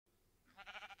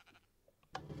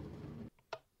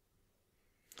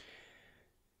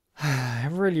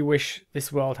really wish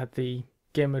this world had the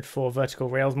Game Mode 4 Vertical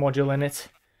Rails module in it.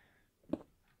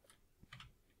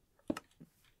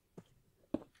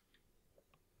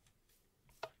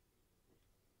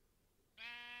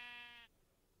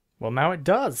 Well, now it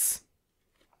does.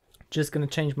 Just going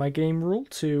to change my game rule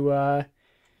to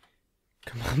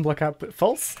command block output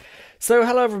false. So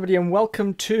hello everybody and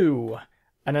welcome to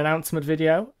an announcement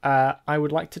video. I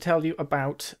would like to tell you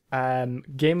about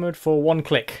Game Mode 4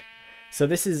 One-Click. So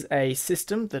this is a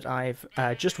system that I've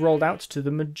just rolled out to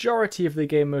the majority of the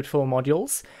Game Mode 4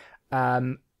 modules,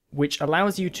 which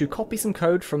allows you to copy some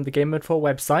code from the Game Mode 4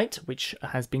 website, which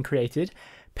has been created,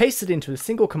 paste it into a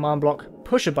single command block,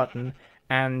 push a button,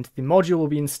 and the module will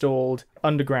be installed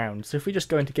underground. So if we just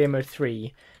go into Game Mode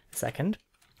 3 a second,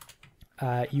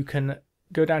 you can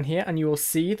go down here and you will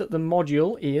see that the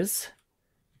module is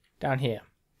down here.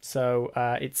 So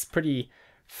it's pretty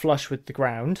flush with the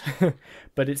ground,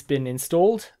 but it's been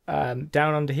installed down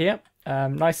under here,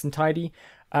 nice and tidy.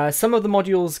 Some of the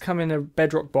modules come in a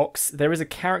Bedrock box. There is a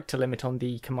character limit on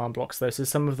the command blocks though, so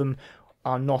some of them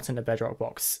are not in a Bedrock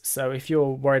box. So if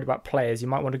you're worried about players, you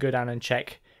might want to go down and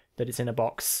check that it's in a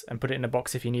box and put it in a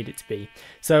box if you need it to be.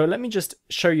 So let me just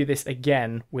show you this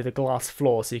again with a glass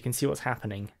floor so you can see what's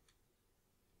happening.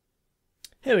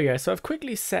 Here we go. So I've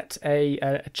quickly set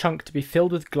a chunk to be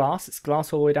filled with glass. It's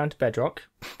glass all the way down to bedrock.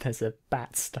 There's a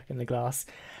bat stuck in the glass.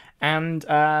 And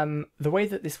the way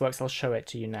that this works, I'll show it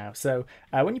to you now. So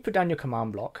when you put down your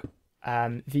command block,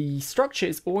 the structure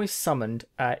is always summoned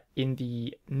in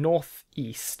the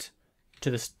northeast to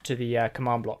the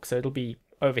command block. So it'll be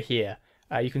over here.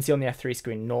 You can see on the F3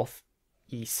 screen,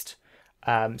 northeast.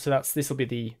 So this will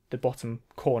be the bottom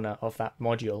corner of that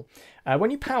module.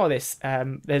 When you power this,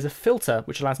 there's a filter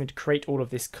which allows me to create all of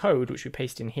this code, which we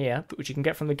paste in here, which you can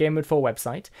get from the Game Mode 4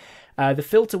 website. The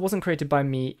filter wasn't created by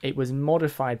me, it was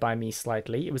modified by me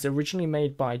slightly. It was originally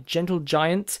made by Gentle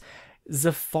Giant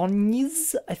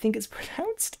Zephonies, I think it's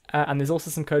pronounced. And there's also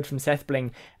some code from Seth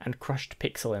Bling and Crushed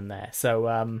Pixel in there.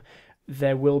 So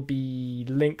there will be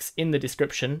links in the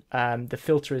description. The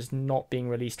filter is not being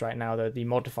released right now, though, the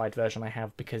modified version I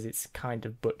have, because it's kind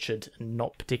of butchered and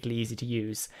not particularly easy to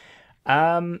use.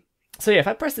 So yeah, if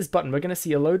I press this button, we're going to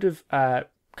see a load of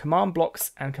command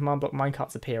blocks and command block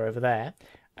minecarts appear over there.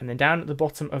 And then down at the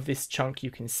bottom of this chunk,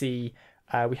 you can see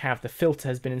we have the filter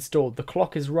has been installed. The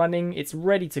clock is running, it's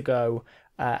ready to go,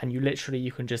 and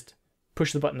you can just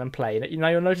push the button and play. Now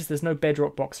you'll notice there's no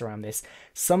bedrock box around this.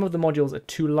 Some of the modules are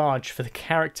too large for the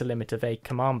character limit of a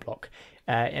command block,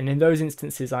 and in those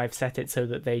instances I've set it so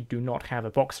that they do not have a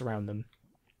box around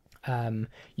them.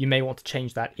 You may want to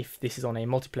change that if this is on a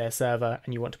multiplayer server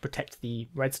and you want to protect the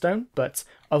redstone, but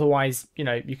otherwise,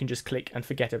 you can just click and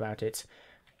forget about it.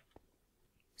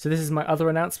 So this is my other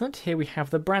announcement. Here we have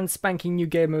the brand spanking new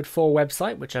Game Mode 4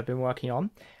 website, which I've been working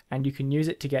on, and you can use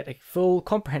it to get a full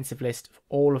comprehensive list of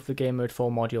all of the Game Mode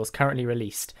 4 modules currently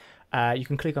released. You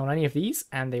can click on any of these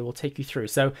and they will take you through.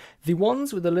 So the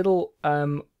ones with the little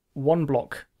one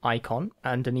block icon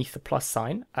underneath the plus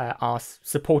sign are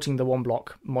supporting the one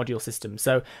block module system.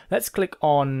 So let's click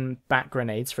on bat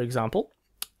grenades, for example.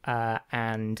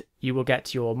 And you will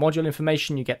get your module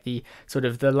information. You get the sort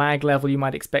of the lag level you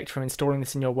might expect from installing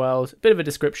this in your world, a bit of a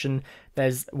description.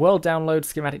 There's world download,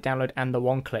 schematic download, and the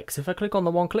one click. So if I click on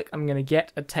the one click, I'm going to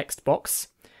get a text box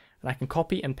and I can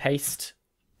copy and paste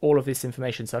all of this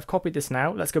information. So I've copied this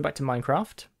now. Let's go back to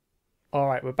Minecraft. All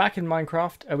right, we're back in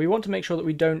Minecraft. We want to make sure that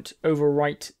we don't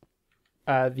overwrite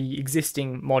the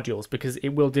existing modules because it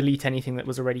will delete anything that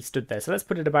was already stood there. So let's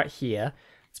put it about here.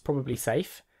 It's probably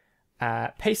safe.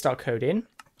 Paste our code in,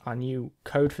 our new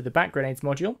code for the bat grenades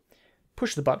module,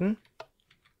 push the button,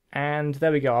 and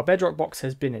there we go. Our bedrock box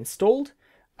has been installed.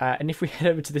 And if we head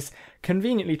over to this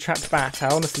conveniently trapped bat,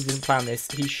 I honestly didn't plan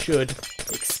this, he should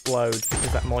explode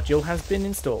because that module has been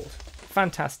installed.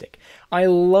 Fantastic. I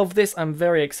love this. I'm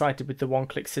very excited with the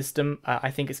one-click system. I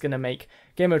think it's going to make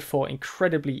Game Mode 4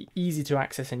 incredibly easy to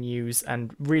access and use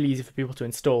and really easy for people to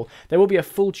install. There will be a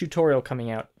full tutorial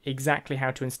coming out exactly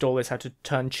how to install this, how to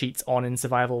turn cheats on in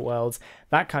survival worlds,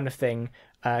 that kind of thing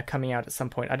coming out at some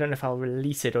point. I don't know if I'll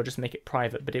release it or just make it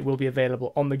private, but it will be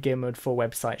available on the Game Mode 4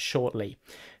 website shortly.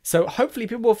 So hopefully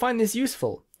people will find this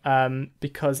useful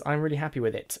because I'm really happy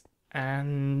with it.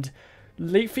 And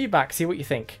leave feedback, see what you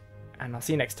think. And I'll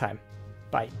see you next time.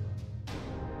 Bye.